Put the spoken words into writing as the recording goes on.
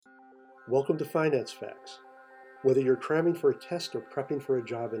Welcome to Finance Facts. Whether you're cramming for a test or prepping for a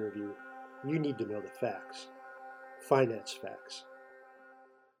job interview, you need to know the facts. Finance Facts.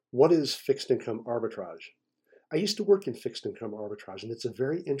 What is fixed income arbitrage? I used to work in fixed income arbitrage, and it's a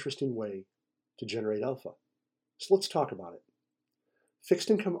very interesting way to generate alpha. So let's talk about it.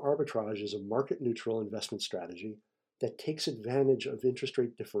 Fixed income arbitrage is a market neutral investment strategy that takes advantage of interest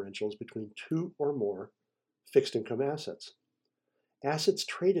rate differentials between two or more fixed income assets. Assets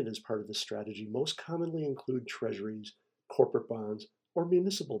traded as part of this strategy most commonly include treasuries, corporate bonds, or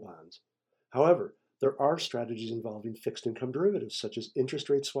municipal bonds. However, there are strategies involving fixed income derivatives such as interest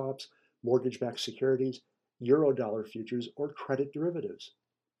rate swaps, mortgage-backed securities, euro-dollar futures, or credit derivatives.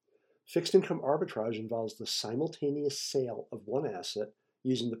 Fixed income arbitrage involves the simultaneous sale of one asset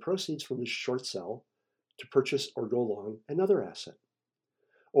using the proceeds from the short sell to purchase or go long another asset.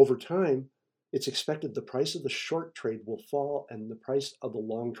 Over time, it's expected the price of the short trade will fall and the price of the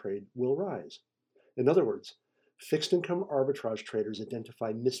long trade will rise. In other words, fixed income arbitrage traders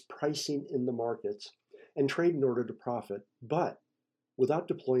identify mispricing in the markets and trade in order to profit, but without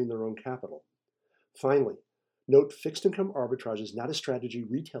deploying their own capital. Finally, note fixed income arbitrage is not a strategy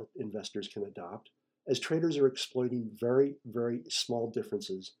retail investors can adopt, as traders are exploiting very, very small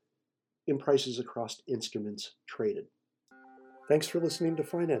differences in prices across instruments traded. Thanks for listening to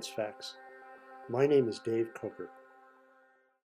Finance Facts. My name is Dave Coker.